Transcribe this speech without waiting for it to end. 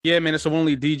Yeah, man, it's the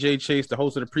only DJ Chase, the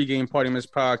host of the pregame Party Miss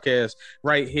podcast,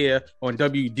 right here on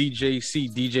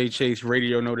WDJC DJ Chase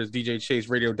Radio. Notice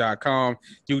DJChaseRadio.com,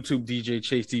 YouTube DJ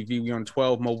Chase TV. We on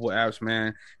 12 mobile apps,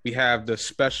 man. We have the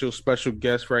special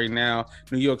guest right now,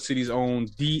 New York City's own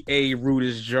D.A.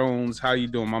 Rudis Jones. How you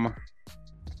doing, mama?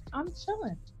 I'm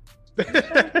chilling.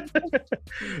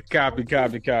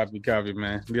 Copy,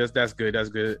 man. Yes, that's good. That's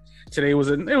good. Today was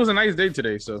a nice day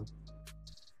today, so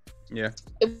yeah.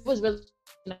 It was really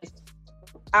nice.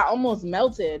 I almost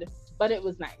melted, but it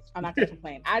was nice. I'm not gonna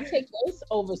complain. I take this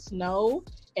over snow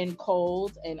and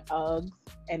cold and Uggs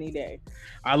any day.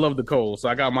 I love the cold, so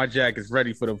I got my jackets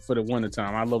ready for the winter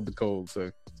time. I love the cold, so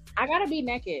I gotta be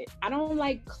naked. I don't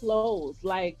like clothes.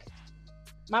 Like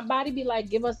my body be like,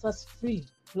 give us free.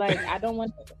 Like I don't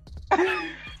want it.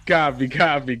 Copy.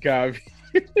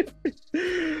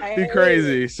 Be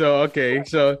crazy. So okay,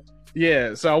 so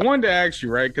yeah, so I wanted to ask you,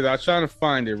 right? Because I was trying to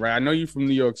find it, right? I know you're from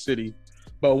New York City,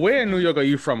 but where in New York are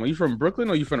you from? Are you from Brooklyn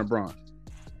or are you from the Bronx?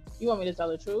 You want me to tell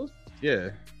the truth?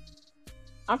 Yeah.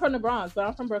 I'm from the Bronx, but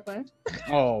I'm from Brooklyn.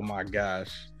 Oh my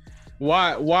gosh.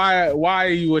 Why are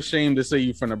you ashamed to say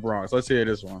you're from the Bronx? Let's hear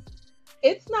this one.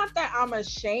 It's not that I'm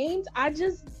ashamed. I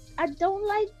don't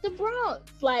like the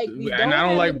Bronx. Like, and I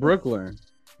don't like Brooklyn.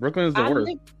 Brooklyn is the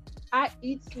worst. I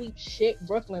eat, sleep, shit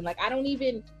Brooklyn. Like I don't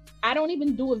even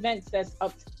do events that's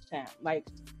uptown. Like,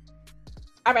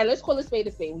 all right, let's call it spade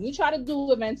a spade. When you try to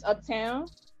do events uptown,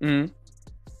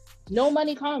 no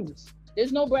money comes.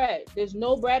 There's no bread. There's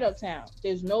no bread uptown.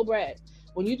 There's no bread.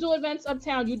 When you do events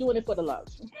uptown, you're doing it for the love.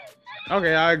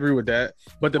 Okay, I agree with that.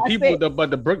 But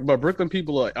Brooklyn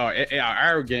people are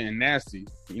arrogant and nasty.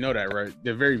 You know that, right?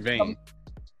 They're very vain.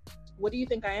 What do you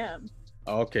think I am?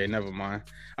 Okay, never mind.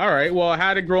 All right. Well,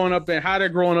 how did growing up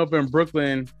in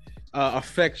Brooklyn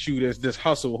affect you? This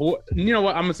hustle. You know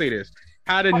what? I'm gonna say this.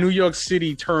 How did New York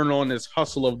City turn on this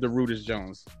hustle of the Rudis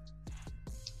Jones?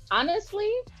 Honestly,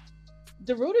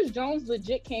 the Rudis Jones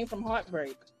legit came from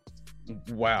heartbreak.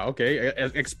 Wow. Okay.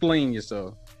 Explain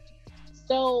yourself.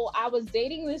 So I was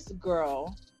dating this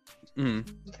girl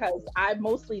because I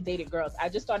mostly dated girls. I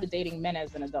just started dating men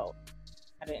as an adult.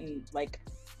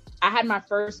 I had my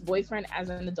first boyfriend as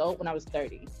an adult when I was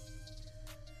 30,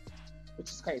 which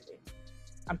is crazy.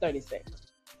 I'm 36.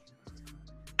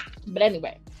 But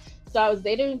anyway, so I was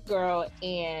dating a girl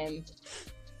and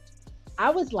I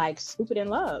was like stupid in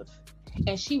love.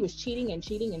 And she was cheating and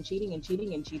cheating and cheating and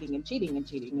cheating and cheating and cheating and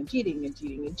cheating and cheating and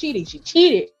cheating and cheating. She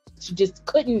cheated. She just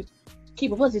couldn't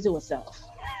keep a pussy to herself.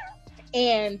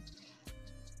 And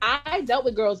I dealt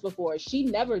with girls before. She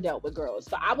never dealt with girls.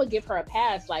 So I would give her a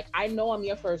pass. Like, I know I'm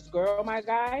your first girl, my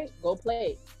guy. Go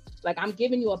play. Like, I'm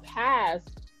giving you a pass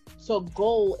to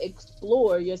go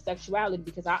explore your sexuality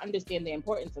because I understand the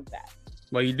importance of that.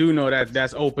 Well, you do know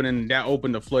that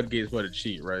opened the floodgates for the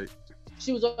cheat, right?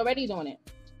 She was already doing it.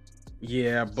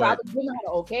 Yeah, but so I was giving her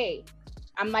the okay.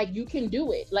 I'm like, you can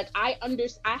do it. Like I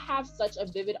have such a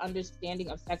vivid understanding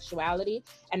of sexuality,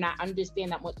 and I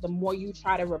understand that the more you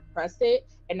try to repress it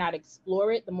and not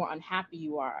explore it, the more unhappy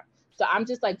you are. So I'm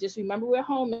just like, just remember where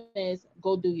home is.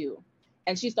 Go do you.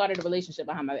 And she started a relationship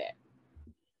behind my back.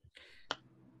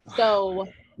 So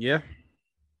yeah,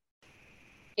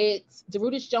 the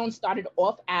Rudis Jones started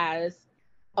off as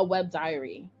a web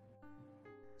diary.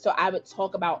 So I would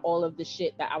talk about all of the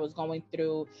shit that I was going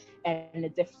through and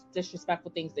the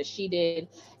disrespectful things that she did.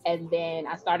 And then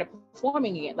I started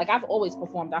performing again. Like I've always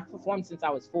performed. I've performed since I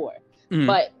was 4.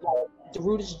 But like,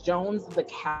 Rudis Jones, the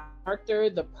character,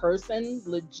 the person,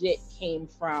 legit came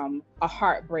from a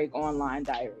heartbreak online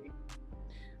diary.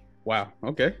 Wow.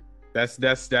 Okay. That's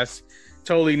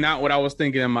totally not what I was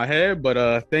thinking in my head.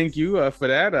 But thank you for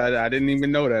that. I didn't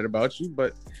even know that about you.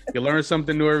 But you learn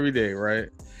something new every day, right?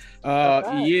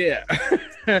 Yeah.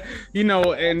 You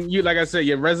know, and you, like I said,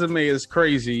 your resume is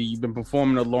crazy. You've been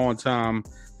performing a long time.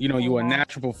 You know, you're a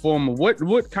natural performer.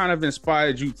 What kind of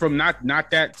inspired you from not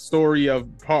that story of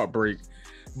heartbreak,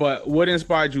 but what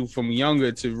inspired you from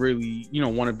younger to really, you know,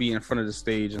 want to be in front of the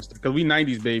stage and stuff? Because we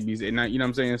 90s babies, and you know what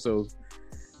I'm saying? So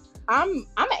I'm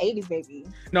an 80s baby.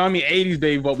 No, I mean 80s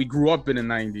baby, but we grew up in the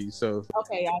 90s. So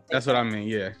okay, that's what I mean.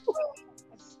 Yeah.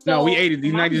 So no, we 80s.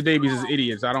 These 90s babies is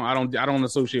idiots. I don't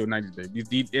associate with 90s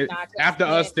babies. After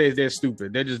us, they're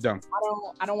stupid. They're just dumb.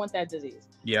 I don't want that disease.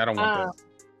 Yeah, I don't want that.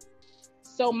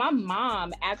 So my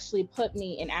mom actually put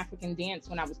me in African dance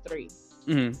when I was 3.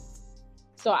 Mm-hmm.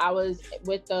 So I was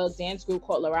with a dance group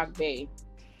called La Rock Bay,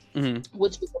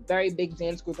 which was a very big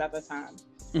dance group at the time.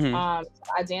 Mm-hmm.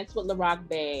 I danced with La Rock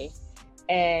Bay,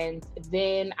 and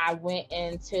then I went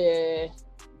into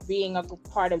being a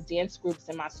part of dance groups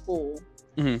in my school.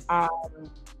 Mm-hmm.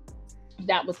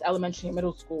 That was elementary and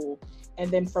middle school. And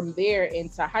then from there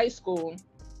into high school,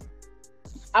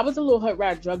 I was a little hood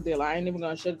rat drug dealer. I ain't even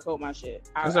gonna sugarcoat my shit.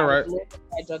 That's all right. I was a little hood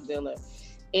rat drug dealer,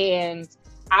 and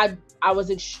I was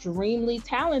extremely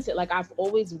talented. Like I've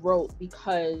always wrote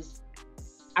because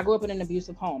I grew up in an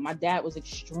abusive home. My dad was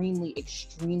extremely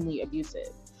abusive.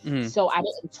 Mm-hmm. So I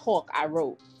didn't talk, I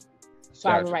wrote. So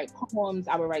gotcha. I would write poems,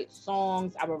 I would write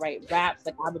songs, I would write raps,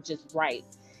 like I would just write.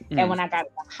 Mm-hmm. And when I got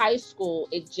to high school,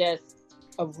 it just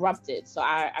erupted. So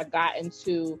I got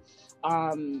into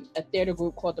a theater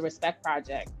group called the Respect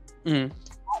Project. Mm-hmm.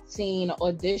 I've seen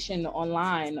audition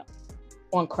online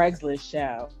on Craigslist,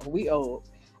 child. We old.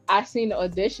 I seen the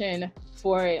audition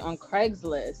for it on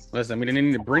Craigslist. Listen, I mean, they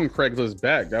need to bring Craigslist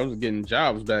back. That was getting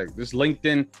jobs back. This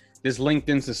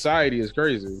LinkedIn society is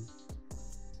crazy.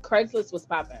 Craigslist was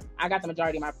popping. I got the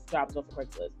majority of my jobs off of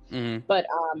Craigslist. Mm-hmm. But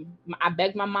I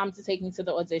begged my mom to take me to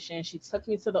the audition. She took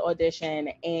me to the audition,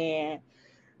 and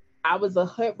I was a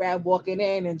hood rat walking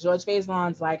in, and George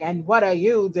Faison's like, "And what do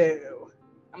you do?"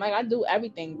 I'm like, "I do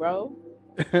everything, bro."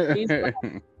 He's like,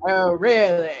 "Oh,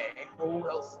 really?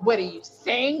 What do you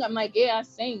sing?" I'm like, "Yeah, I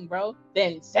sing, bro."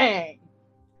 Then sing.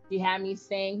 He had me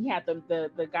sing. He had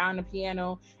the guy on the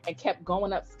piano and kept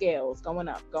going up scales, going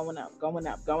up.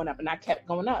 And I kept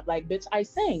going up. Like, bitch, I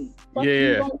sing. Fuck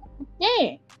yeah.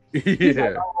 Yeah. He's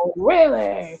like, "Oh,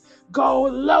 really? Go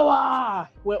lower."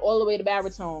 Went all the way to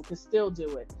baritone. Could still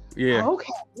do it. Yeah.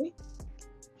 Okay.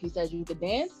 He says, "You could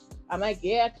dance?" I'm like,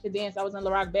 "Yeah, I could dance. I was in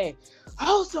La Rock Bay."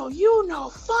 "Oh, so you know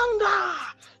Funga.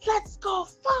 Let's go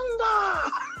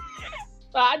Funga."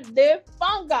 So I did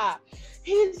Funga.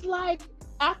 He's like,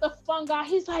 after Funga,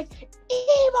 he's like,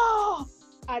 "Ebo."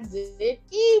 I did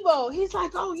Ebo. He's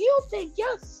like, "Oh, you think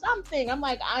you're something." I'm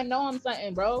like, "I know I'm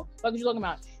something, bro. What are you talking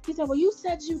about?" He said, "Well, you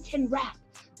said you can rap."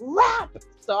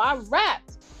 So I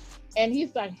rapped. And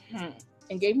he's like,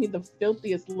 and gave me the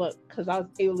filthiest look because I was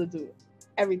able to do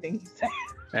everything he said.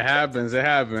 It happens.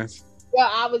 Yeah,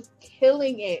 I was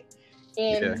killing it.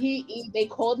 And they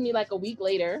called me like a week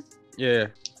later. Yeah.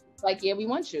 Like, "Yeah, we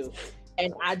want you."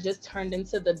 And I just turned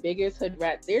into the biggest hood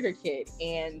rat theater kid.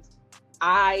 And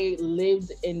I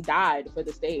lived and died for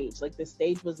the stage. Like, the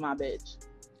stage was my bitch.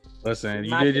 Listen,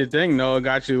 you did your thing, though. It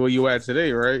got you where you at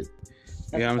today, right?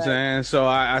 You know what I'm saying? So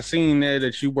I seen there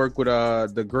that you work with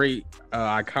the great,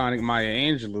 iconic Maya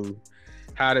Angelou.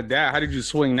 How did you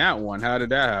swing that one? How did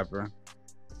that happen?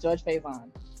 George Faison.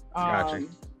 Gotcha.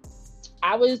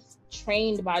 I was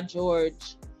trained by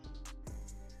George,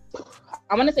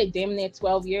 I'm going to say damn near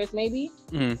 12 years, maybe.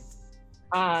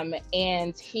 Mm-hmm.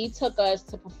 And he took us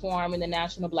to perform in the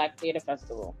National Black Theater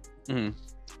Festival. Mm-hmm.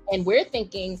 And we're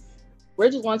thinking, we're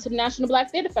just going to the National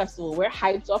Black Theater Festival. We're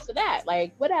hyped off of that.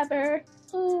 Like, whatever.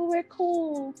 Oh, we're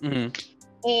cool.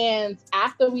 Mm-hmm. And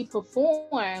after we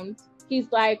performed, he's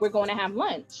like, "We're going to have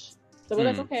lunch." So we're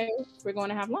like, "Okay, we're going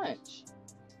to have lunch."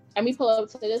 And we pull up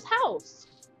to this house.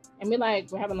 And we're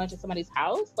like, "We're having lunch at somebody's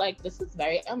house? Like, this is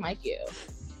very unlike you."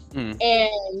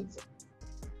 And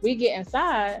we get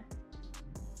inside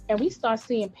and we start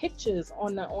seeing pictures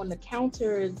on the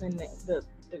counters and the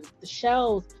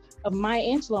shelves of Maya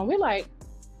Angelou. And we're like,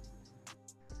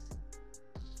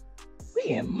 "We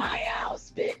in my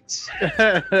house, bitch."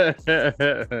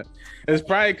 It's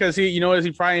probably because he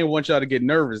probably didn't want y'all to get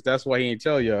nervous. That's why he ain't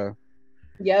tell y'all.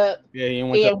 Yep. Yeah, he didn't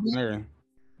want y'all to get nervous.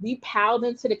 We piled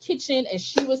into the kitchen and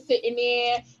she was sitting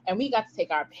there and we got to take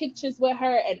our pictures with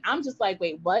her. And I'm just like,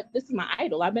 wait, what? This is my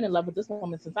idol. I've been in love with this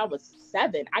woman since I was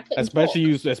 7. I couldn't especially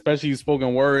you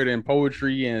spoken word and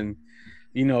poetry and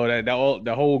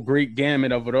the whole great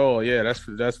gamut of it all. Yeah, that's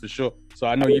for sure. So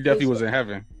I know you definitely was in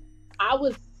heaven. I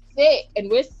was sick, and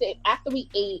we're sick. After we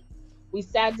ate, we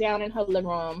sat down in her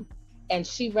living room and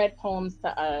she read poems to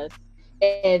us.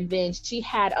 And then she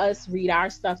had us read our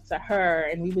stuff to her,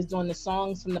 and we was doing the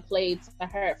songs from the play to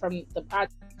her, from the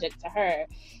project to her.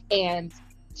 And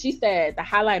she said, the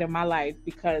highlight of my life,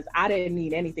 because I didn't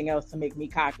need anything else to make me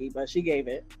cocky, but she gave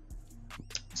it.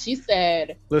 She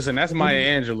said, "Listen, that's Maya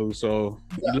Angelou. So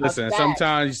listen,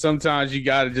 sometimes you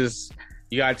gotta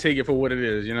take it for what it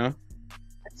is, you know."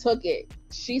 I took it.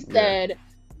 She said,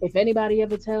 "If anybody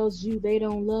ever tells you they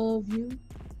don't love you,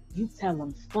 you tell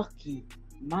them fuck you.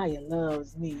 Maya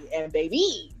loves me." And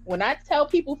baby, when I tell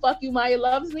people fuck you, Maya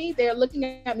loves me, they're looking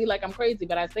at me like I'm crazy,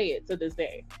 but I say it to this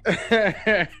day.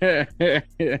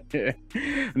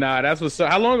 Nah, that's what's up.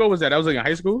 How long ago was that? That was like in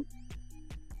high school?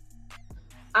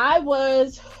 I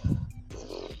was...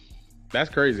 That's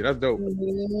crazy. That's dope.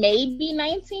 Maybe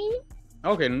 19?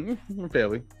 Okay,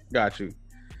 fairly. Got you.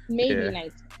 Maybe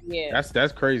 19, yeah.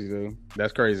 That's crazy, dude.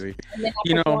 That's crazy. And then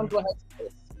I performed with her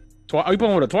twice. You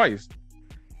performed with her twice?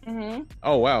 Mm-hmm.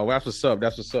 Oh wow, that's what's up.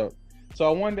 So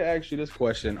I wanted to ask you this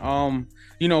question. I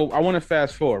want to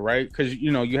fast forward, right? Because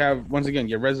you have, once again,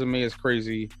 your resume is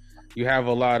crazy. You have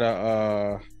a lot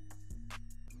of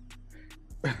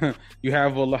you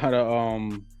have a lot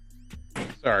of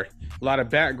a lot of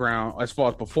background as far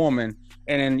as performing.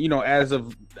 And then, as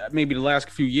of maybe the last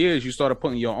few years, you started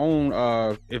putting your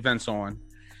own events on.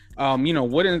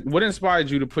 What inspired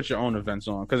you to put your own events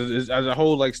on? Because as a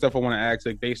whole, like, stuff I want to ask,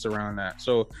 like, based around that.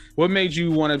 So what made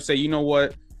you want to say, you know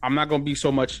what, I'm not going to be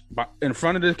so much in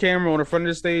front of the camera, on the front of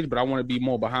the stage, but I want to be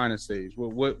more behind the stage?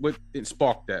 What it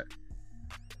sparked that?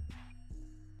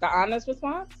 The honest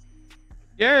response?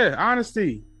 Yeah,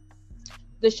 honesty.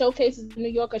 The showcases in New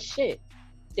York are shit.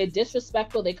 They're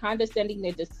disrespectful, they're condescending,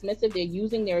 they're dismissive, they're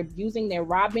using, they're abusing, they're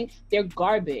robbing, they're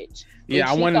garbage.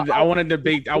 I want to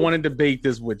debate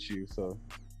this with you. So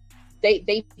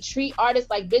they treat artists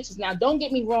like bitches. Now, don't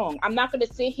get me wrong. I'm not going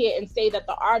to sit here and say that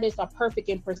the artists are perfect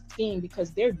and pristine,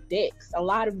 because they're dicks. A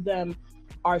lot of them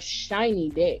are shiny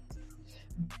dicks.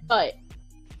 But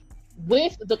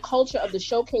with the culture of the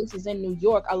showcases in New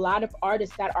York, a lot of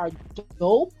artists that are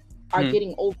dope are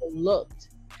getting overlooked.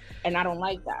 And I don't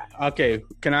like that. Okay,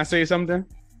 can I say something?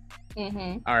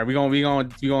 Mm-hmm. All right, we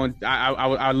going.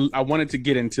 I wanted to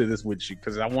get into this with you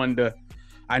because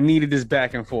I needed this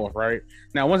back and forth. Right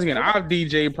now, once again, I've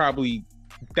DJed probably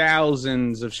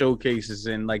thousands of showcases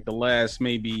in like the last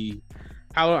maybe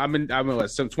I've been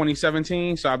since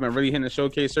 2017. So I've been really hitting the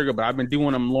showcase circuit, but I've been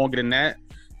doing them longer than that.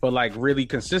 But like really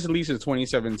consistently since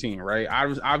 2017. Right,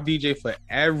 I've DJed for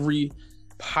every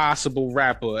possible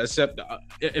rapper except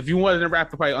if you wasn't a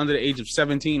rapper probably under the age of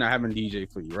 17, I haven't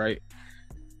DJed for you, right?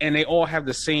 And they all have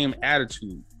the same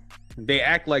attitude. They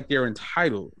act like they're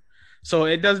entitled. So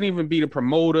it doesn't even be the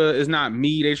promoter. It's not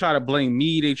me. They try to blame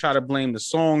me. They try to blame the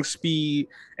song speed,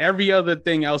 every other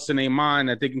thing else in their mind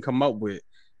that they can come up with,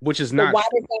 which is not.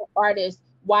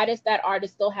 Why does that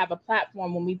artist still have a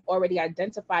platform when we've already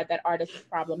identified that artist is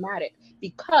problematic?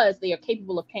 Because they are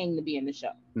capable of paying to be in the show.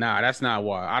 Nah, that's not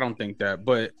why. I don't think that.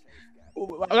 But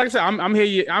like I said, I'm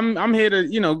here. I'm here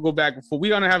to go back and forth. We're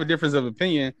gonna have a difference of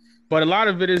opinion, but a lot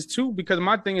of it is too because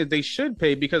my thing is they should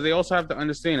pay because they also have to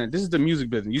understand that this is the music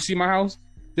business. You see my house?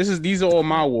 These are all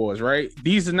my wars, right?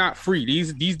 These are not free.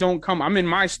 These don't come. I'm in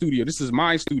my studio. This is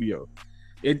my studio.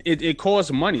 It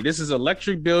costs money. This is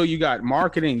electric bill. You got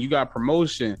marketing, you got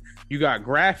promotion, you got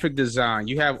graphic design,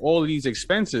 you have all of these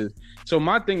expenses. So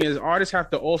my thing is artists have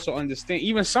to also understand,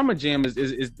 even Summer Jam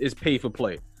is pay for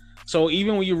play. So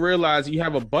even when you realize you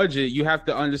have a budget, you have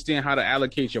to understand how to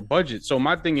allocate your budget. So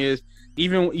my thing is,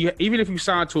 even if you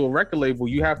sign to a record label,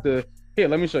 you have to, here,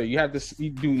 let me show you. You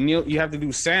have to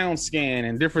do sound scan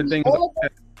and different things.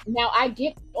 Now I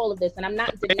get all of this, and I'm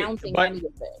not denouncing any of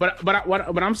this. But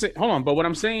I'm saying, hold on. But what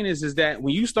I'm saying is that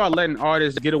when you start letting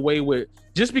artists get away with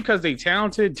just because they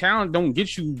talented, talent don't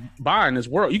get you by in this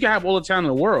world. You can have all the talent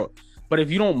in the world, but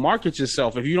if you don't market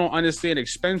yourself, if you don't understand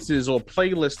expenses or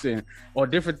playlisting or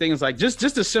different things like just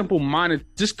a simple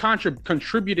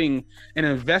contributing and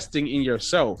investing in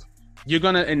yourself,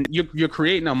 you're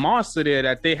creating a monster there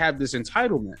that they have this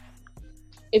entitlement.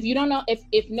 If you don't know,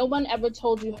 if no one ever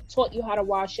taught you how to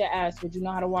wash your ass, would you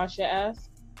know how to wash your ass?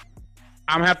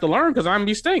 I'm gonna have to learn because I'm gonna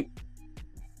be stink.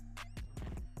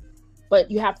 But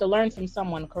you have to learn from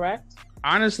someone, correct?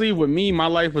 Honestly, with me, my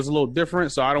life was a little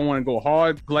different, so I don't want to go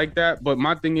hard like that. But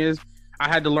my thing is, I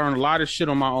had to learn a lot of shit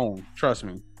on my own. Trust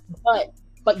me.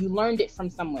 But you learned it from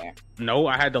somewhere. No,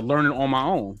 I had to learn it on my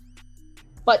own.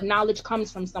 But knowledge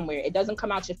comes from somewhere. It doesn't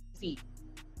come out your feet.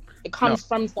 It comes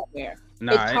from somewhere.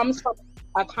 It comes from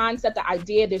a concept, an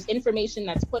idea. There's information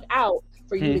that's put out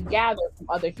for you to gather from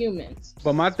other humans.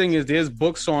 But my thing is, there's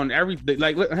books on everything.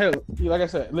 Like I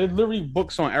said, literally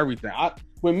books on everything.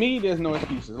 With me, there's no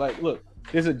excuses. Like, look,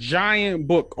 there's a giant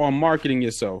book on marketing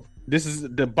yourself. This is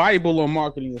the Bible on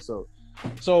marketing yourself.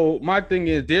 So my thing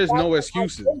is, there's no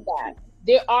excuses.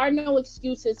 There are no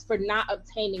excuses for not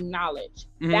obtaining knowledge.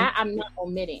 That I'm not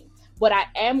omitting. What I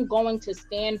am going to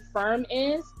stand firm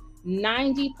is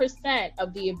 90%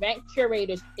 of the event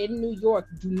curators in New York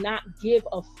do not give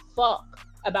a fuck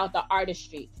about the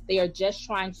artistry. They are just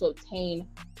trying to obtain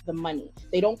the money.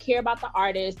 They don't care about the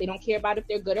artists. They don't care about if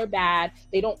they're good or bad.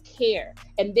 They don't care.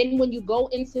 And then when you go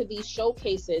into these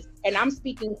showcases, and I'm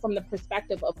speaking from the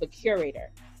perspective of the curator,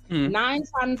 9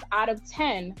 times out of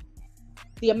 10,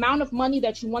 the amount of money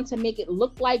that you want to make it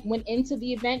look like went into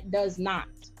the event does not.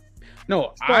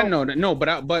 No, so, I know that. No,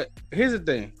 but here's the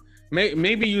thing.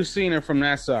 Maybe you've seen it from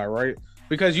that side, right?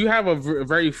 Because you have a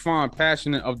very fond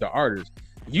passion of the artist.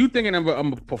 You thinking of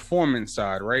a performance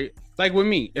side, right? Like with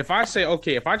me, if I say,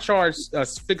 okay, if I charge a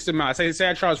fixed amount, say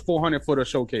I charge $400 for the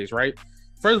showcase, right?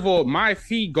 first of all, my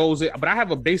fee goes, but I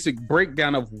have a basic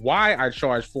breakdown of why I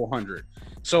charge $400.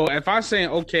 So if I'm saying,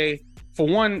 okay, for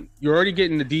one, you're already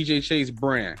getting the DJ Chase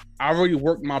brand. I already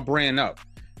worked my brand up.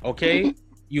 Okay,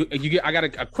 I got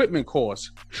an equipment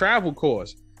cost, travel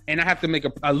cost, and I have to make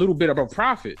a little bit of a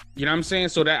profit. You know what I'm saying?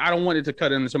 So that I don't want it to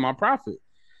cut into my profit.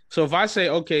 So if I say,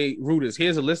 okay, Rudis,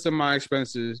 here's a list of my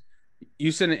expenses.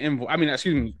 You send an invoice.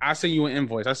 I send you an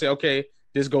invoice. I say, okay,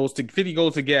 this goes to 50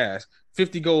 goes to gas,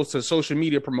 50 goes to social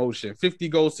media promotion, 50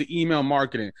 goes to email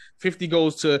marketing, 50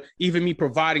 goes to even me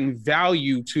providing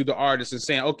value to the artist and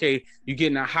saying, okay, you're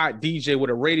getting a hot DJ with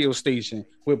a radio station,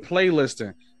 with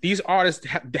playlisting. These artists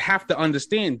have to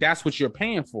understand that's what you're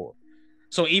paying for.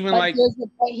 So even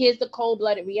here's the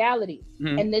cold-blooded reality.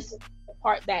 Mm-hmm. And this is the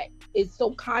part that is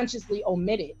so consciously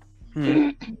omitted.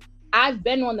 Mm-hmm. I've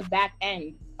been on the back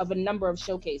end of a number of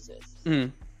showcases.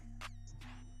 Mm-hmm.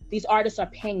 These artists are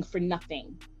paying for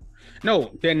nothing.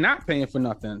 No, they're not paying for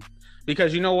nothing.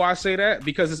 Because you know why I say that?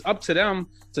 Because it's up to them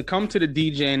to come to the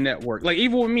DJing network. Like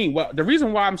even with me, well, the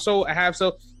reason why I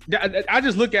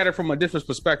just look at it from a different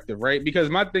perspective, right? Because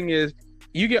my thing is,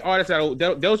 you get artists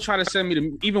that they'll try to send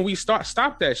me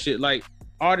stop that shit. Like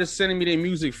artists sending me their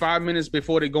music 5 minutes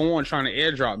before they go on trying to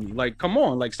airdrop me. Like, come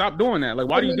on, like stop doing that. Like,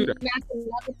 why do you do that?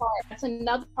 That's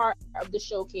another part of the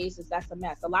showcases. That's a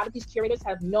mess. A lot of these curators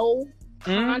have no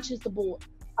conscionable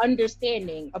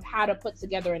understanding of how to put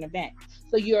together an event.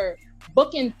 So you're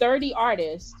booking 30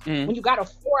 artists when you got a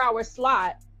 4-hour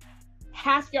slot.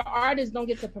 Half your artists don't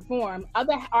get to perform.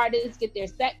 Other artists get their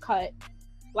set cut.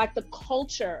 Like the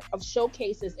culture of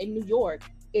showcases in New York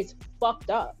is fucked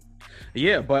up.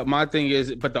 Yeah, but my thing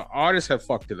is, but the artists have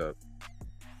fucked it up.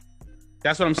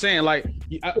 That's what I'm saying. Like,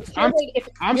 I'm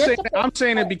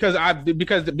saying it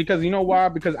because you know why?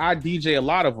 Because I DJ a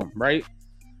lot of them, right?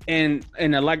 And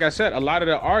like I said, a lot of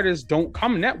the artists don't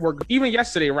come network. Even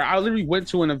yesterday, right? I literally went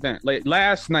to an event like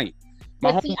last night.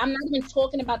 I'm not even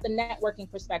talking about the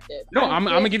networking perspective. No, I'm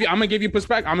gonna give you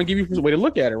perspective. I'm gonna give you a way to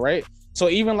look at it, right? So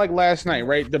even like last night,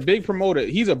 right? The big promoter,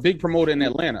 he's a big promoter in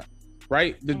Atlanta,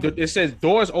 right? It says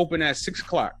doors open at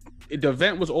 6:00. The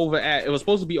event was it was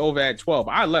supposed to be over at 12.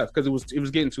 I left because it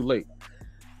was getting too late.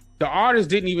 The artist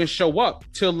didn't even show up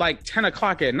till like 10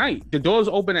 o'clock at night. The doors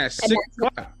open at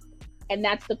 6:00. And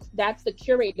that's the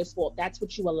curator's fault. That's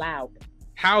what you allowed.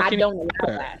 How can I don't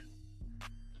allow that?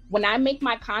 When I make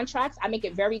my contracts, I make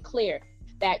it very clear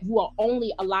that you are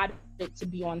only allowed to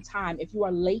be on time. If you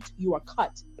are late, you are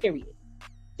cut, period.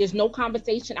 There's no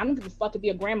conversation. I don't give a fuck if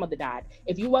your grandmother died.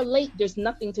 If you are late, there's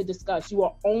nothing to discuss. You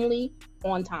are only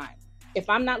on time. If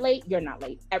I'm not late, you're not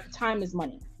late. Time is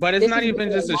money. But it's not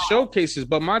even just the showcases.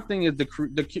 But my thing is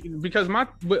because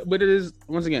what it is,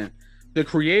 once again, the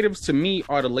creatives to me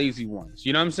are the lazy ones.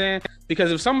 You know what I'm saying?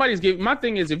 Because if somebody's giving, my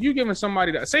thing is, if you're giving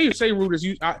somebody that, say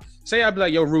Rudis, I'd be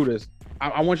like, yo, Rudis,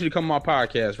 I want you to come on my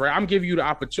podcast, right? I'm giving you the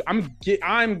opportunity.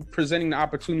 I'm presenting the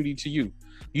opportunity to you.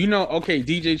 You know, okay,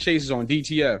 DJ Chase is on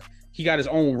DTF. He got his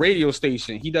own radio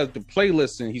station. He does the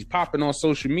playlisting. He's popping on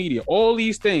social media. All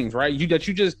these things, right? You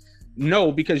just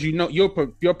know because you know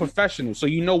you're professional, so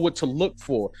you know what to look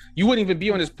for. You wouldn't even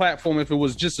be on this platform if it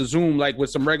was just a Zoom, like with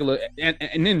some regular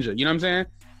ninja. You know what I'm saying?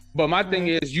 But my thing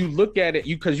is, you look at it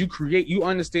because you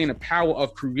understand the power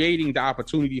of creating the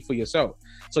opportunity for yourself.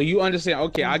 So you understand,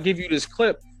 okay, I'll give you this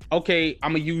clip. Okay,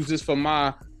 I'm gonna use this for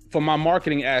my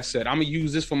marketing asset. I'm gonna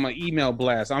use this for my email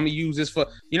blast. I'm gonna use this for,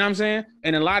 you know what I'm saying?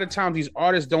 And a lot of times these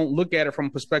artists don't look at it from a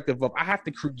perspective of, I have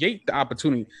to create the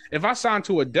opportunity. If I sign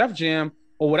to a Def Jam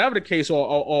or whatever the case,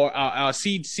 or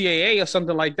CAA or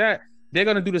something like that, they're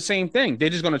gonna do the same thing. They're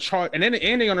just gonna charge, and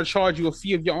they're gonna charge you a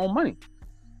fee of your own money.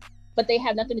 But they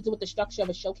have nothing to do with the structure of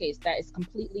a showcase. That is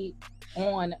completely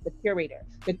on the curator.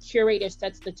 The curator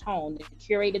sets the tone. The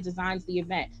curator designs the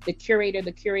event. The curator.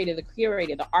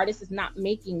 The artist is not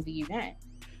making the event.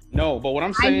 No, but what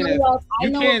I'm saying is,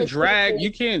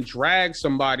 you can't drag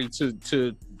somebody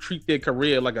to treat their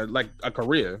career like a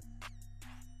career.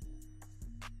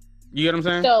 You get what I'm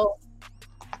saying? So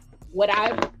what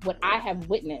I have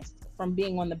witnessed from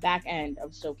being on the back end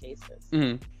of showcases,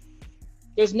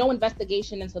 there's no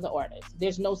investigation into the artist.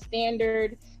 There's no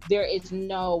standard. There is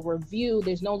no review.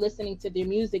 There's no listening to their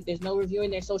music. There's no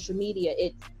reviewing their social media.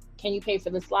 It's, can you pay for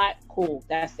the slot? Cool,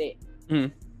 that's it.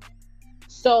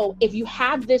 So if you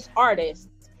have this artist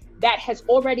that has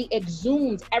already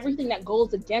exhumed everything that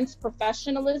goes against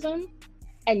professionalism,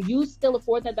 and you still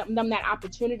afford them that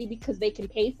opportunity because they can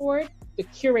pay for it, the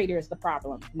curator is the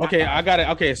problem. Okay, I got it.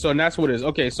 Okay, so that's what it is.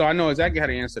 Okay, so I know exactly how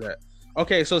to answer that.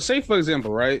 Okay, so say for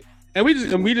example, right? And we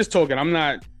just talking.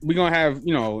 We're gonna have,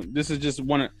 this is just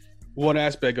one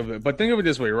aspect of it. But think of it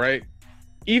this way, right?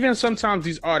 even sometimes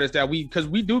these artists that because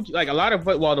we do like a lot of,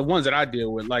 well, the ones that I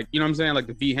deal with, like, you know what I'm saying, like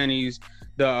the V Hennies,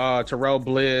 the Terrell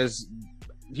Blizz,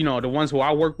 you know, the ones who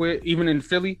I work with, even in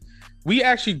Philly, we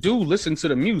actually do listen to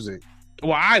the music.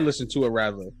 Well, I listen to it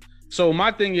rather. So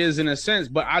my thing is, in a sense,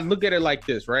 but I look at it like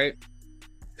this, right?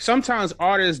 Sometimes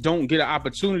artists don't get an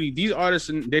opportunity. These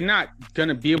artists, they're not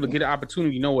gonna be able to get an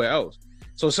opportunity nowhere else.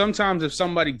 So sometimes if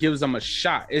somebody gives them a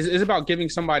shot, it's about giving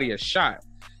somebody a shot.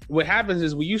 What happens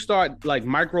is when you start like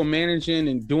micromanaging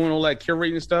and doing all that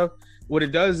curating stuff, what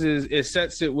it does is it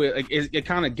sets it with, like, it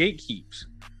kind of gatekeeps,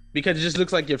 because it just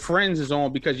looks like your friends is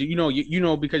on, because you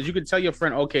know because you can tell your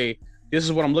friend, okay, this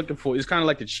is what I'm looking for. It's kind of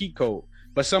like a cheat code.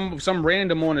 But some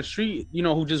random on the street, you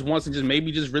know, who just wants to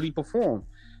maybe really perform.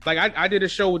 Like I did a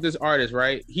show with this artist,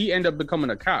 right? He ended up becoming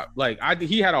a cop. Like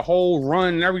he had a whole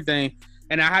run and everything,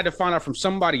 and I had to find out from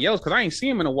somebody else because I ain't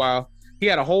seen him in a while. He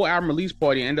had a whole album release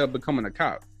party and ended up becoming a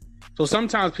cop. So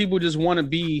sometimes people just want to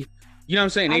be, you know what I'm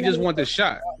saying? They just want the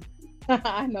shot.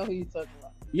 I know who you're talking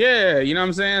about. Yeah, you know what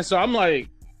I'm saying? So I'm like,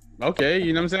 okay,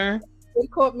 you know what I'm saying? It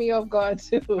caught me off guard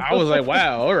too. I was like,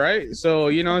 wow, all right. So,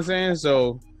 you know what I'm saying?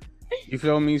 So, you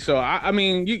feel me? So, I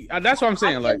mean, that's what I'm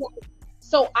saying. Like,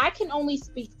 so I can only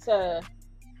speak to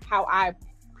how I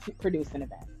produce an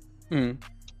event. Mm-hmm.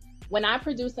 When I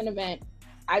produce an event,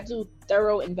 I do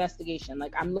thorough investigation.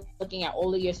 Like, I'm looking at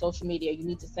all of your social media. You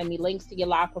need to send me links to your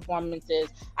live performances.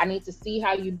 I need to see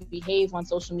how you behave on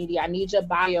social media. I need your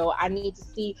bio. I need to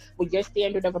see what your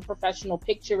standard of a professional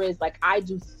picture is. Like, I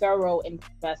do thorough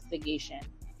investigation.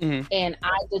 Mm-hmm. And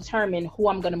I determine who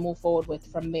I'm going to move forward with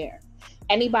from there.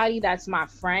 Anybody that's my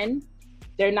friend,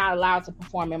 they're not allowed to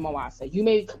perform in Mawassa. You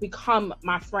may become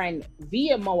my friend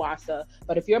via Mawassa,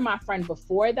 but if you're my friend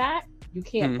before that, you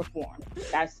can't perform.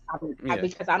 That's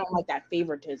because I don't like that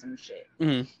favoritism shit.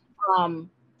 Mm-hmm.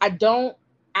 I don't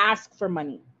ask for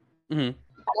money. Mm-hmm.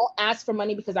 I don't ask for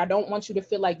money because I don't want you to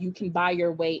feel like you can buy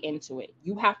your way into it.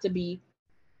 You have to be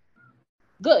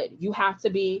good. You have to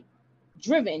be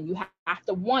driven. You have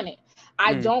to want it.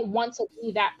 I don't want to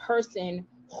be that person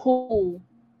who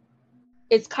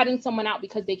is cutting someone out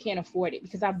because they can't afford it.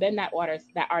 Because I've been that artist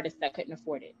that couldn't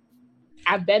afford it.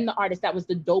 I've been the artist that was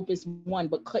the dopest one,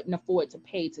 but couldn't afford to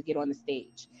pay to get on the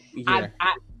stage. Yeah.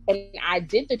 I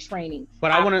did the training.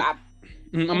 But I want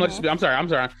to. I'm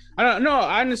sorry. I don't know.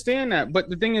 I understand that, but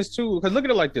the thing is too, because look at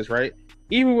it like this, right?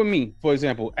 Even with me, for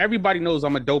example, everybody knows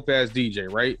I'm a dope ass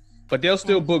DJ, right? But they'll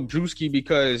still book Drewski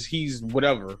because he's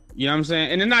whatever. You know what I'm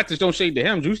saying? And then not just don't shade to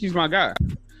him. Drewski's my guy.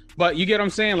 But you get what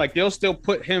I'm saying? Like they'll still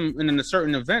put him in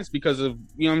certain events because of,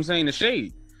 you know what I'm saying, the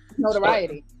shade.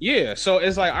 Notoriety. So, yeah. So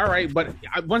it's like, all right, but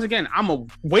once again, I'm a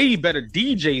way better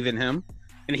DJ than him.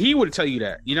 And he would tell you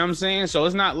that. You know what I'm saying? So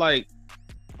it's not like,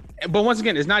 but once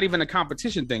again, it's not even a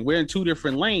competition thing. We're in two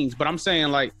different lanes. But I'm saying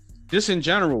like, just in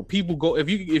general, people go, if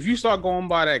you start going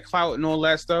by that clout and all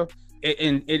that stuff,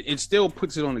 it still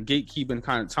puts it on a gatekeeping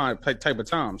kind of type of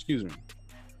time. Excuse me.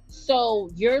 So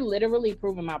you're literally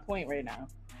proving my point right now.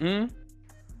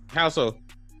 How so?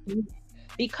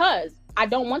 Because I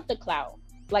don't want the clout.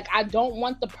 Like, I don't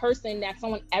want the person that's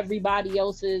on everybody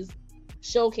else's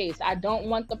showcase. I don't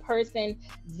want the person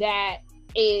that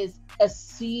is a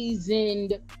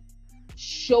seasoned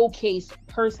showcase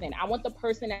person. I want the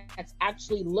person that's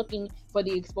actually looking for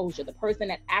the exposure, the person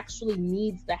that actually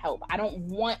needs the help. I don't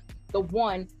want the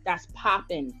one that's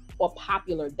popping or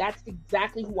popular. That's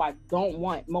exactly who I don't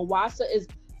want. Mawassa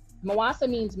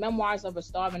means Memoirs of a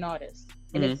Starving Artist,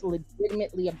 and it's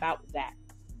legitimately about that.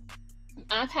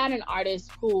 I've had an artist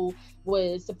who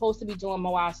was supposed to be doing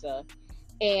Mawassa,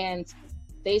 and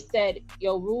they said,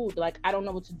 yo, Rude, like, I don't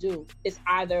know what to do. It's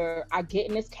either I get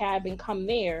in this cab and come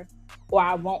there, or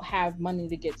I won't have money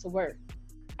to get to work.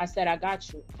 I said, I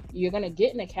got you. You're going to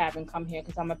get in a cab and come here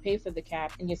because I'm going to pay for the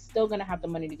cab, and you're still going to have the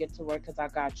money to get to work because I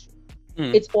got you.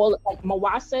 It's all, like,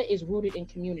 Mawassa is rooted in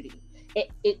community.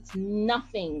 It's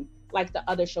nothing like the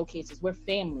other showcases. We're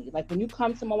family. Like, when you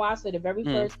come to Mawassa, the very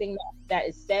first thing that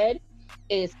is said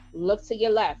is, look to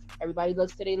your left. Everybody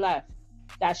looks to their left.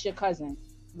 That's your cousin.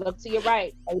 Look to your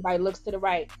right. Everybody looks to the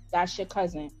right. That's your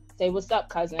cousin. Say, what's up,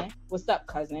 cousin? What's up,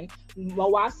 cousin?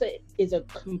 Mawassa is a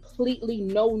completely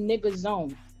no nigga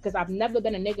zone because I've never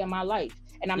been a nigga in my life.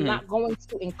 And I'm not going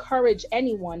to encourage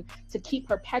anyone to keep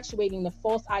perpetuating the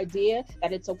false idea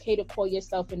that it's okay to call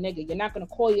yourself a nigga. You're not going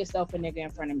to call yourself a nigga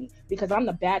in front of me because I'm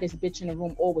the baddest bitch in the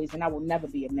room always, and I will never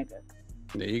be a nigga.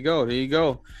 There you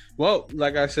go. Well,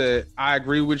 like I said, I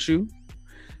agree with you.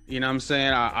 You know what I'm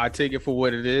saying? I take it for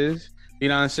what it is. You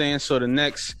know what I'm saying? So the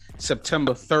next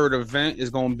September 3rd event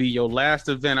is going to be your last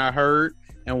event, I heard,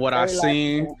 and what I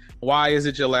seen. Why is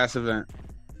it your last event?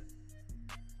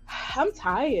 I'm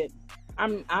tired.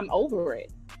 I'm over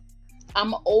it.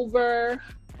 I'm over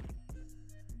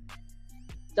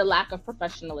the lack of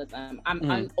professionalism.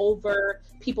 I'm over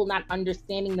people not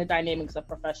understanding the dynamics of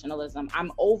professionalism.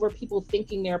 I'm over people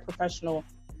thinking they're professional,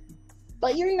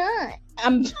 but you're not.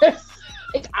 I'm just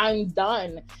like, I'm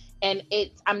done. And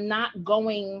I'm not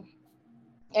going,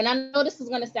 and I know this is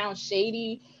going to sound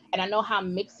shady, and I know how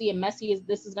mixy and messy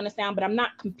this is going to sound, but I'm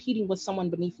not competing with someone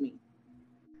beneath me.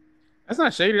 That's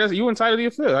not shady. That's you entitled to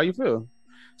your feel. How you feel?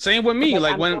 Same with me.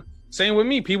 Same with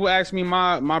me. People ask me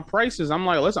my prices. I'm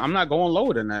like, listen, I'm not going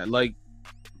lower than that. Like,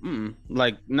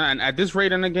 not at this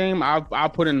rate in the game. I'll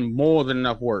put in more than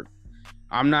enough work.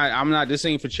 I'm not. This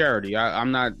ain't for charity.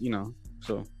 I'm not.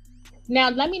 So. Now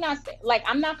let me not say. Like,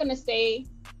 I'm not gonna say.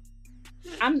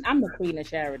 I'm the queen of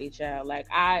charity, child. Like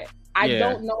I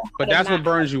don't know. But that's what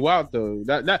burns you out, though.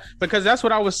 That because that's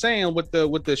what I was saying with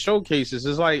the showcases.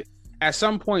 It's like at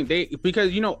some point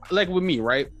because like with me,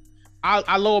 right?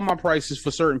 I lower my prices for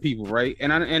certain people, right?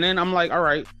 And then I'm like, all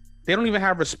right, they don't even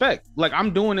have respect. Like,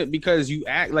 I'm doing it because you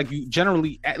act like you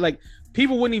generally act like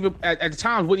people wouldn't even at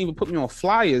times wouldn't even put me on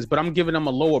flyers, but I'm giving them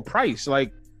a lower price.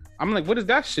 Like, I'm like, what is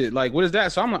that shit? Like, what is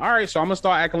that? So I'm like, all right, so I'm gonna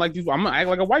start acting like you. I'm gonna act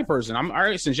like a white person. I'm all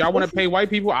right. Since y'all want to pay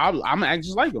white people, I'm gonna act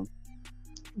just like them.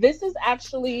 This is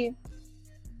actually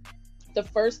the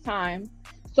first time.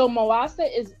 So Mawasa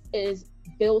is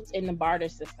built in the barter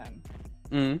system.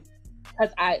 Mm-hmm.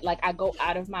 Because I go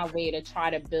out of my way to try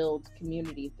to build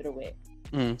community through it.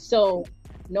 Mm. So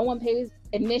no one paid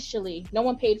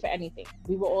for anything.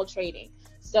 We were all trading.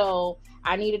 So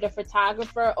I needed a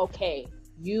photographer. Okay,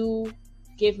 you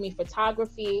give me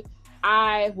photography.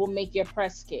 I will make your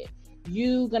press kit.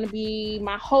 You gonna be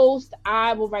my host.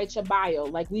 I will write your bio.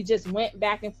 Like, we just went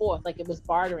back and forth. Like, it was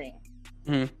bartering.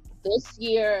 Mm. This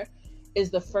year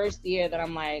is the first year that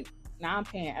I'm like, now I'm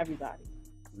paying everybody.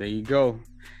 There you go.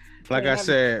 Like I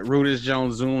said, Rudis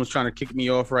Jones Zoom's trying to kick me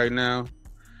off right now.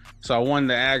 So I wanted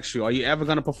to ask you, are you ever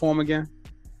going to perform again?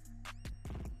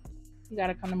 You got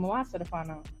to come to Mawasa to find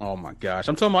out. Oh my gosh.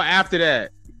 I'm talking about after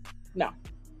that. No.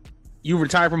 You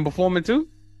retired from performing too?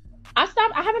 I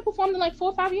stopped. I haven't performed in like 4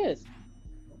 or 5 years.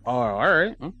 Oh, all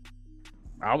right.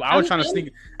 I was trying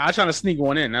to sneak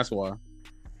one in. That's why.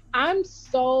 I'm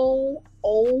so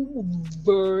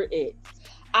over it.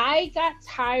 I got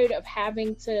tired of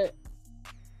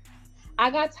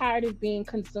being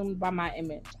consumed by my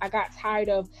image. I got tired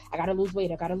of, I gotta lose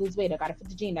weight, I gotta fit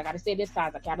the jeans, I gotta stay this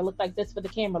size, I gotta look like this for the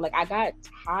camera. Like, I got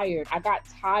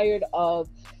tired of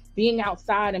being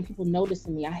outside and people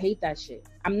noticing me. I hate that shit.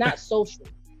 I'm not social.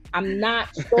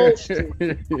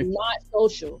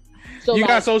 So you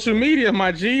got social media,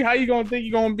 my G. How you gonna think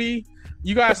you're gonna be?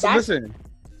 You guys listen.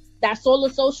 That's all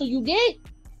the social you get.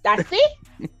 That's it.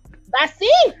 That's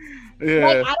it. Yeah.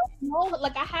 Like, I don't know.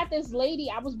 Like, I had this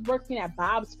lady, I was working at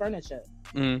Bob's Furniture,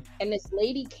 and this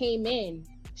lady came in.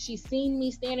 She seen me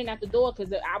standing at the door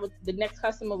because the next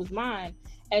customer was mine,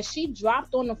 and she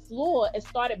dropped on the floor and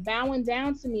started bowing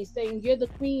down to me, saying, "You're the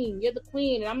queen, you're the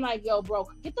queen." And I'm like, "Yo, bro,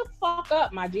 get the fuck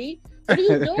up, my G. What are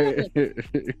you doing?"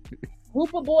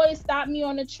 Group of boys stopped me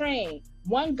on the train.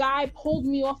 One guy pulled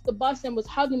me off the bus and was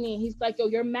hugging me, and he's like, "Yo,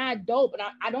 you're mad dope." And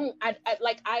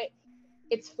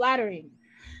it's flattering.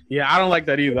 Yeah, I don't like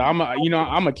that either. I'm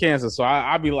a Cancer, so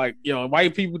I be like,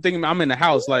 white people thinking I'm in the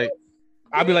house. Like,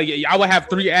 I'd be like, I would have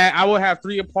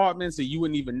 3 apartments and you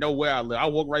wouldn't even know where I live. I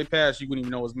walk right past you, wouldn't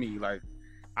even know it's me. Like,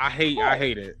 I hate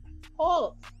it.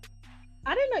 Oh,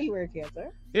 I didn't know you were a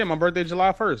Cancer. Yeah, my birthday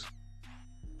July 1st.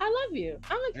 I love you.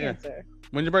 I'm a Cancer.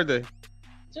 When's your birthday?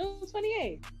 June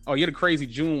 28th. Oh, you're the crazy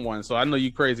June one, so I know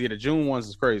you crazy. Yeah, the June ones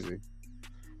is crazy.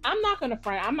 I'm not gonna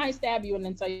front. I might stab you and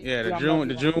then tell you. Yeah,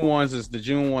 the June ones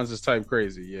is type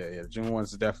crazy. Yeah, the June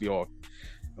ones is definitely off.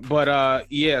 But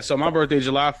so my birthday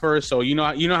July 1st. So you know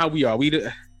how we are.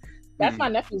 That's my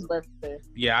nephew's birthday.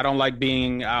 Yeah, I don't like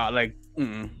being I don't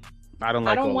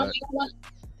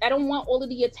want all of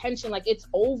the attention. Like, it's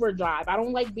overdrive. I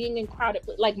don't like being in crowded.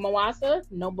 Like, Mawasa,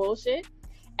 no bullshit.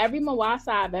 Every Mawasa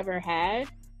I've ever had,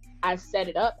 I set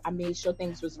it up. I made sure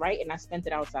things was right, and I spent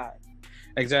it outside.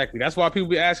 Exactly. That's why people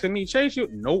be asking me, Chase, you?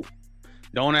 Nope.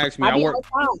 Don't ask me. I work.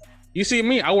 You see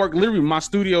me? I work literally my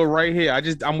studio right here.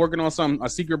 I'm working on a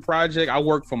secret project. I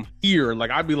work from here.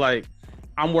 Like, I'd be like,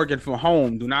 I'm working from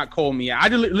home. Do not call me. I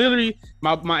just literally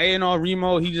my A&R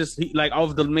Remo. He like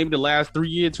of maybe the last 3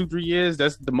 years.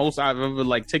 That's the most I've ever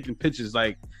like taken pictures.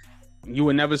 Like, you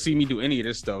would never see me do any of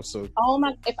this stuff. So, oh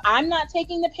my! If I'm not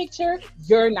taking the picture,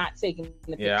 you're not taking the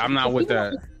picture. Yeah, I'm not with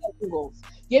that.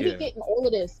 You be getting all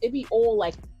of this. It be all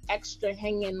like extra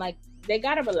hanging. Like, They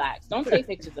gotta relax. Don't take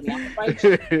pictures of me. I'm gonna fight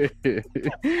you.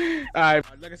 All right,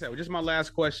 like I said, just my last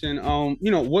question.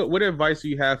 What advice do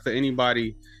you have for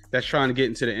anybody that's trying to get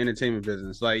into the entertainment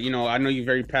business? Like, I know you're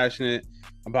very passionate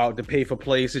about the pay for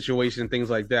play situation and things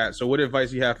like that. So what advice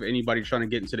do you have for anybody trying to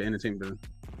get into the entertainment business?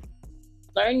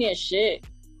 Learn your shit.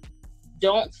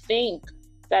 Don't think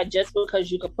that just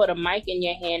because you could put a mic in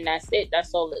your hand, that's it.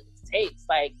 That's all it takes.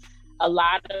 Like, a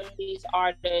lot of these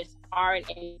artists aren't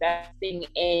investing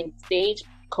in stage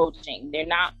coaching. They're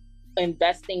not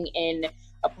investing in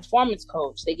a performance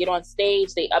coach. They get on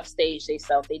stage, they upstage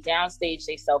themselves, they downstage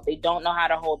themselves. They don't know how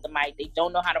to hold the mic. They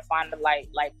don't know how to find the light.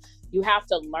 Like, you have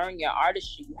to learn your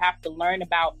artistry. You have to learn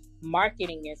about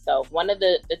marketing yourself. One of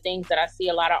the things that I see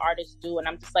a lot of artists do, and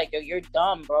I'm just like, yo, you're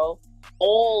dumb, bro.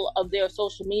 All of their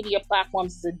social media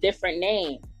platforms is a different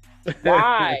name.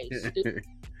 Why?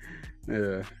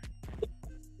 Yeah.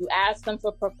 You ask them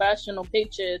for professional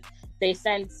pictures, they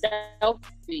send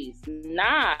selfies.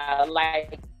 Nah,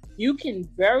 like, you can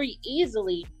very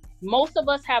easily, most of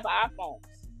us have iPhones.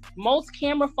 Most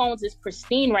camera phones is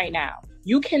pristine right now.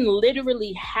 You can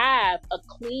literally have a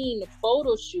clean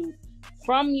photo shoot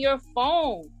from your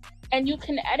phone and you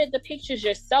can edit the pictures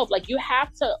yourself. Like, you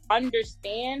have to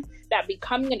understand that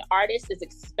becoming an artist is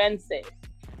expensive.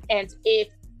 And if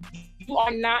you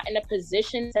are not in a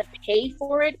position to pay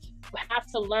for it, you have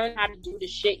to learn how to do the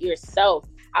shit yourself.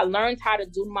 I learned how to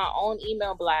do my own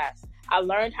email blast. I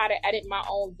learned how to edit my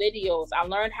own videos. I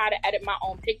learned how to edit my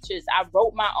own pictures. I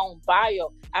wrote my own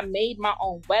bio. I made my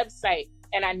own website.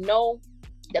 And I know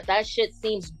that shit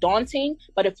seems daunting,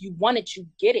 but if you want it, you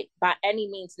get it by any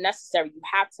means necessary. You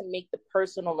have to make the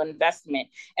personal investment.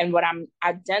 And what I'm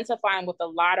identifying with a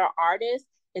lot of artists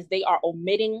is they are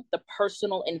omitting the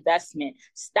personal investment.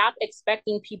 Stop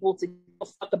expecting people to give a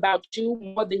fuck about you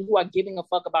more than you are giving a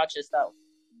fuck about yourself.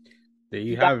 There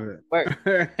you have it.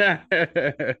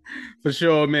 For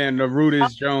sure, man. The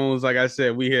Rudis Jones, like I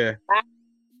said, we here.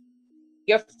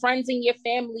 Your friends and your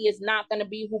family is not going to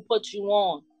be who put you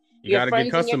on. You got to get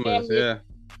customers, yeah.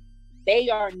 They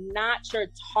are not your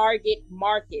target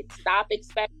market. Stop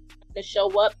expecting them to show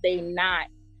up. They not.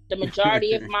 The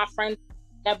majority of my friends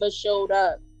never showed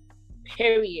up,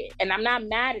 period. And I'm not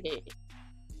mad at it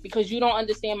because you don't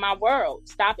understand my world.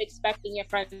 Stop expecting your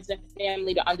friends and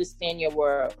family to understand your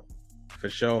world. For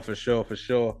sure.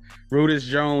 Rudis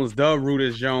Jones, the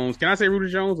Rudis Jones. Can I say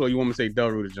Rudis Jones or you want me to say the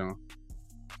Rudis Jones?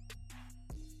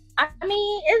 I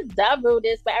mean, it's the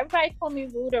Rudis, but everybody call me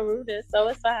Rudis, so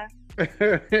it's fine.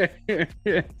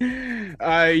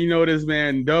 You know this,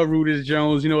 man. The Rudis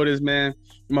Jones. You know this, man.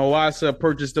 Mwasa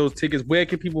purchased those tickets. Where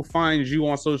can people find you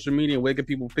on social media? Where can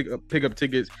people pick up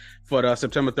tickets for the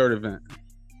September 3rd event?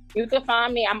 You can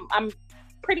find me. I'm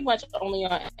pretty much only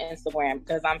on Instagram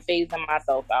because I'm phasing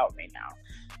myself out right now.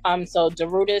 So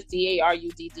Darudis,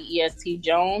 DARUDDEST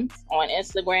Jones on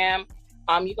Instagram.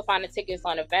 You can find the tickets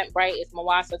on Eventbrite. It's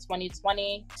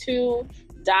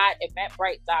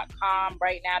mwasa2022.eventbrite.com.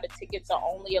 Right now, the tickets are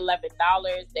only $11.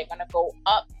 They're going to go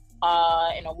up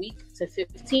in a week to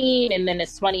 $15, and then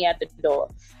it's $20 at the door.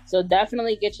 So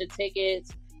definitely get your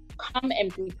tickets. Come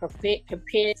and be prepared to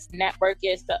network.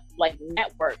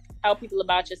 Network. Tell people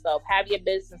about yourself. Have your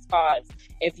business cards.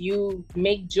 If you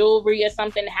make jewelry or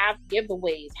something, have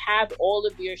giveaways. Have all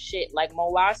of your shit. Like,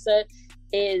 Mwasa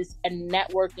is a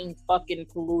networking fucking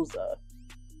palooza.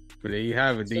 But there you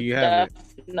have it.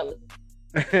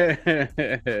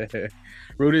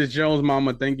 Rudis Jones,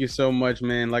 mama, thank you so much,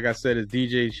 man. Like I said, it's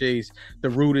DJ Chase, the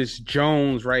Rudis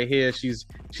Jones right here. She's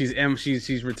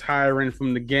retiring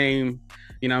from the game.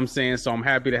 You know what I'm saying? So I'm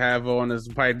happy to have her on this.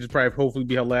 Probably hopefully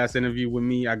be her last interview with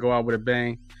me. I go out with a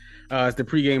bang. It's the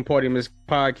Pregame Party Miss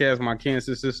Podcast, my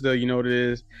cancer sister. You know what it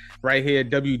is. Right here,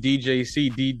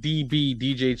 WDJC, DB,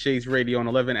 DJ Chase Radio on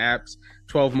 11 apps,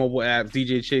 12 mobile apps,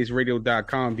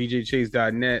 DJChaseRadio.com,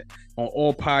 DJChase.net, on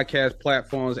all podcast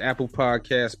platforms, Apple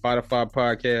Podcasts, Spotify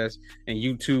Podcasts, and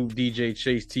YouTube, DJ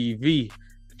Chase TV.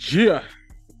 Yeah.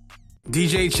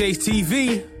 DJ Chase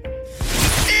TV.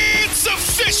 It's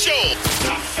official.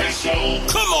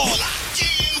 Come on. Locked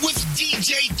in with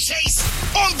DJ Chase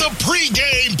on the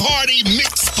Pregame Party Mix